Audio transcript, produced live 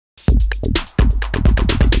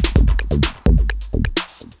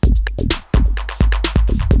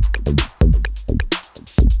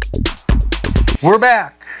We're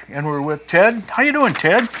back, and we're with Ted. How you doing,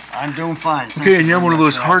 Ted? I'm doing fine. Okay, and you have one of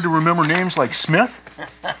those hard-to-remember names like Smith?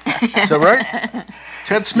 Is that right?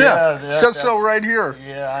 Ted Smith. Yeah, says so right here.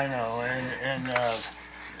 Yeah, I know,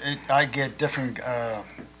 and I get different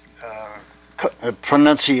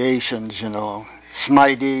pronunciations, you know,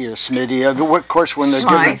 Smitey or Smitty. Of course,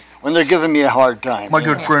 when they're giving me a hard time. My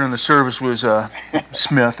good friend in the service was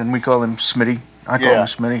Smith, and we call him Smitty. I call him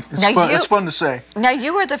Smitty. It's fun to say. Now,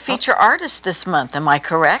 you are the feature artist this month, am I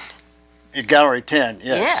correct? At Gallery 10,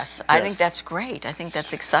 yes. Yes, I think that's great. I think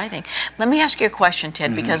that's exciting. Let me ask you a question,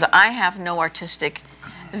 Ted, because I have no artistic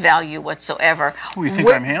value whatsoever. Well, you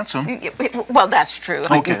think I'm handsome? Well, that's true.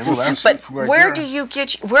 Okay, well, that's but right where there.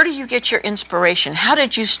 do you get your inspiration? How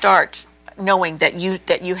did you start knowing that you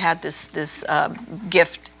had this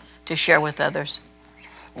gift to share with others?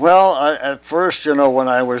 Well, at first, you know, when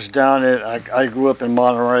I was down I grew up in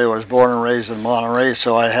Monterey. I was born and raised in Monterey,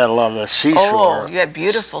 so I had a lot of the seashore. Oh, you had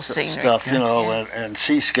beautiful scenery stuff, you know, and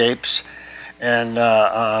seascapes, and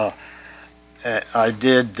I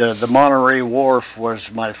did the Monterey Wharf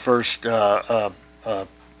was my first oil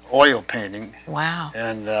painting. Wow!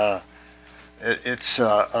 And it's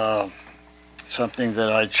something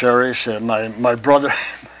that I cherish. And my brother,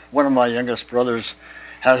 one of my youngest brothers,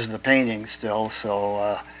 has the painting still.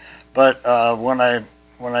 So, but when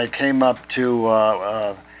I came up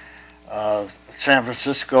to San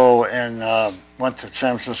Francisco and went to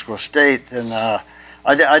San Francisco State, and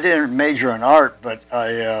I didn't major in art, but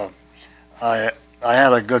I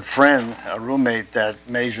had a good friend, a roommate that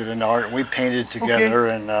majored in art, and we painted together.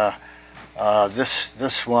 Okay. And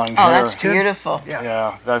this one here. Oh, that's beautiful.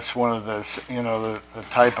 Yeah, that's one of the, you know, the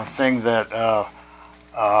type of thing that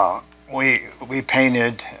we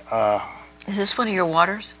painted. Is this one of your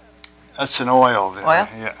waters? That's an oil there. Oil?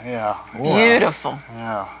 Yeah. Beautiful.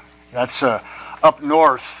 Yeah, that's up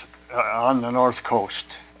north on the north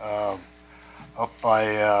coast, up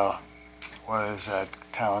by what is that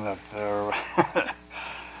town up there?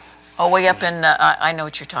 Oh, way up in. I know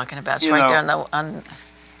what you're talking about. It's right there on.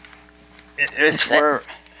 It's where.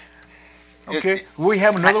 Okay, we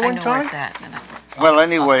have another one, Tommy? Tommy? Where it's at. Well,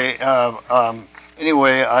 anyway,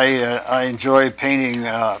 I enjoy painting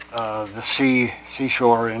the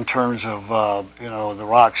seashore in terms of you know, the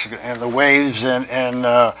rocks and the waves and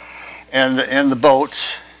the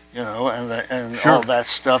boats, you know, and sure. all that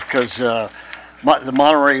stuff, because the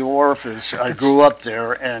Monterey Wharf is. I grew up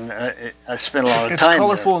there, and I spent a lot of time. It's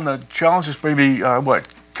colorful, and the challenge is maybe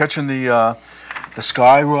catching the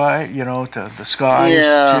sky right, you know, the skies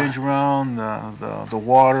change around, the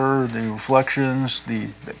water, the reflections, the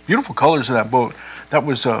beautiful colors of that boat. That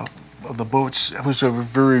was of the boats. It was a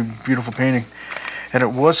very beautiful painting, and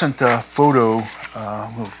it wasn't a photo,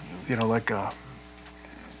 you know, like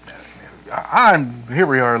here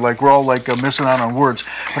we are, like we're all like missing out on words.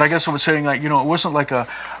 But I guess I was saying, like, you know, it wasn't like a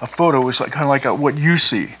photo. It was like kind of like what you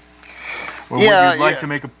see, or what you'd like to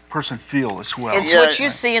make a person feel as well. It's what you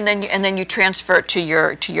see, and then you transfer it to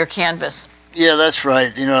your canvas. Yeah, that's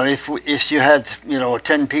right. You know, if you had, you know,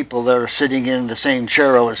 10 people that are sitting in the same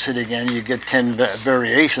chair I was sitting in, you get 10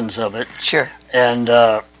 variations of it. Sure. And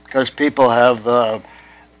because people have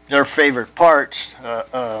their favorite parts,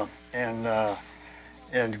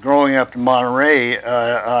 and growing up in Monterey,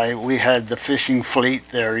 we had the fishing fleet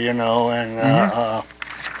there, you know, and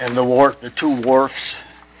the two wharfs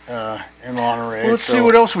in Monterey. Well, let's see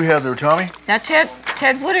what else we have there, Tommy. Now, Ted,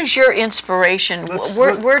 what is your inspiration?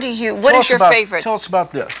 What is your favorite? Tell us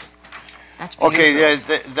about this. That's beautiful. Okay,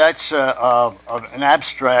 that's an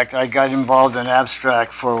abstract. I got involved in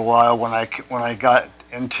abstract for a while when I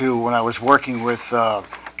was working with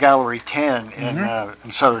Gallery 10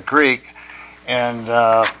 in Sutter Creek, and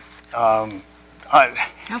that's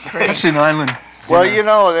an island. Well, you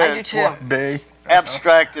know, I do too. Bay.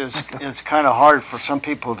 Abstract is kind of hard for some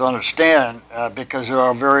people to understand because there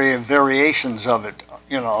are variations of it,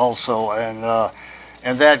 you know, also, and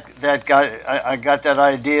that I got that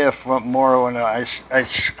idea from more when I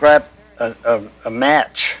scrapped a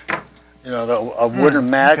match, you know, a wooden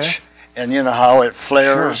match, and you know how it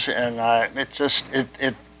flares, and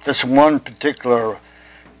this one particular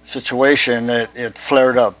situation it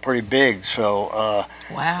flared up pretty big, so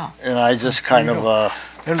wow, and I just kind of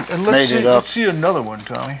and made it up. Let's see another one,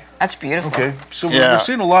 Tommy. That's beautiful. Okay, so we're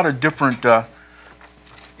seeing a lot of different. Yeah,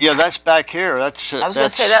 that's back here. That's. I was going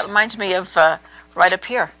to say that reminds me of right up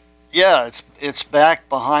here. Yeah, it's back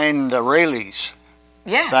behind the Rayleighs.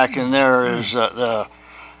 Yeah. Back in there is the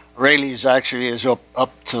Rayleighs actually is up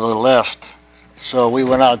to the left. So we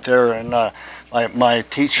went out there, and my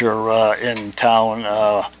teacher in town,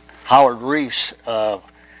 Howard Reese,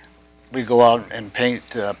 we go out and paint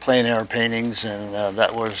plein air paintings, and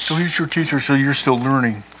that was. So he's your teacher, so you're still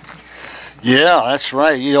learning. Yeah, that's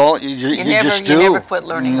right. You just do. You never quit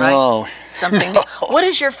learning, no. right? Something. No. What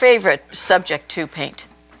is your favorite subject to paint?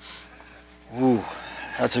 Ooh,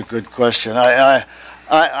 that's a good question.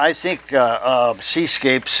 I think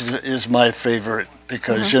seascapes is my favorite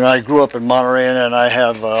because I grew up in Monterey and I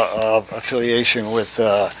have affiliation with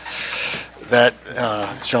that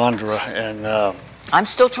genre. And I'm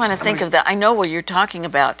still trying to think of that. I know what you're talking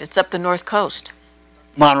about. It's up the north coast.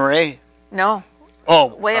 Monterey? No. Oh,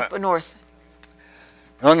 way up north.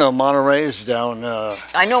 No, Monterey is down.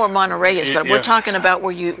 I know where Monterey is, but we're talking about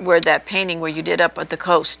where that painting where you did up at the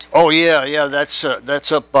coast. Oh yeah, that's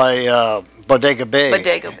up by Bodega Bay.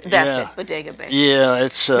 That's it, Bodega Bay. Yeah,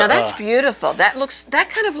 it's. Now that's beautiful. That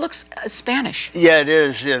kind of looks Spanish. Yeah, it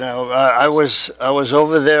is. You know, I was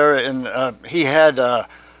over there, and he had a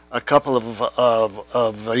couple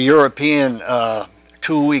of European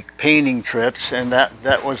 2-week painting trips, and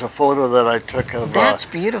that was a photo that I took of. That's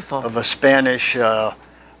beautiful. Of a Spanish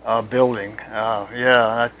building.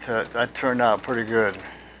 Yeah, that turned out pretty good.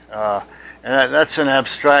 And that's an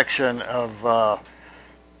abstraction of the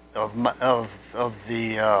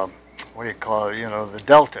what do you call it? You know, the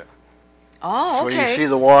delta. Oh, okay. So you see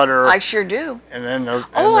the water. I sure do. And then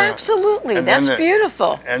absolutely. That's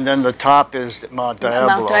beautiful. And then the top is Mount Diablo.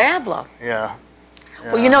 Mount Diablo. Yeah.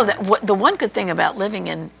 Well, you know, the one good thing about living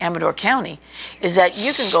in Amador County is that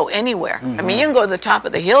you can go anywhere. I mean, you can go to the top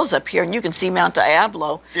of the hills up here and you can see Mount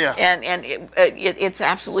Diablo. Yeah. And it's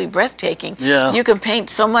absolutely breathtaking. Yeah. You can paint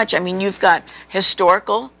so much. I mean, you've got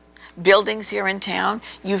historical buildings here in town.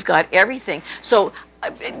 You've got everything. So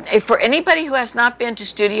for anybody who has not been to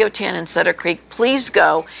Studio 10 in Sutter Creek, please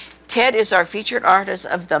go. Ted is our featured artist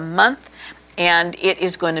of the month. And it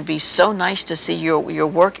is going to be so nice to see your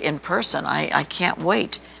work in person. I can't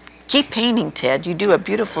wait. Keep painting, Ted. You do a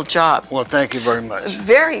beautiful job. Well, thank you very much.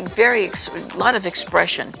 Very, a lot of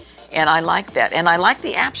expression, and I like that. And I like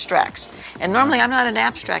the abstracts. And normally I'm not an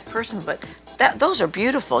abstract person, but those are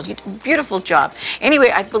beautiful. Beautiful job.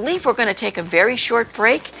 Anyway, I believe we're going to take a very short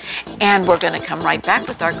break, and we're going to come right back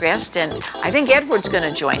with our guest. And I think Edward's going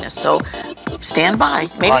to join us. So stand by.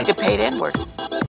 Maybe you could paint Edward.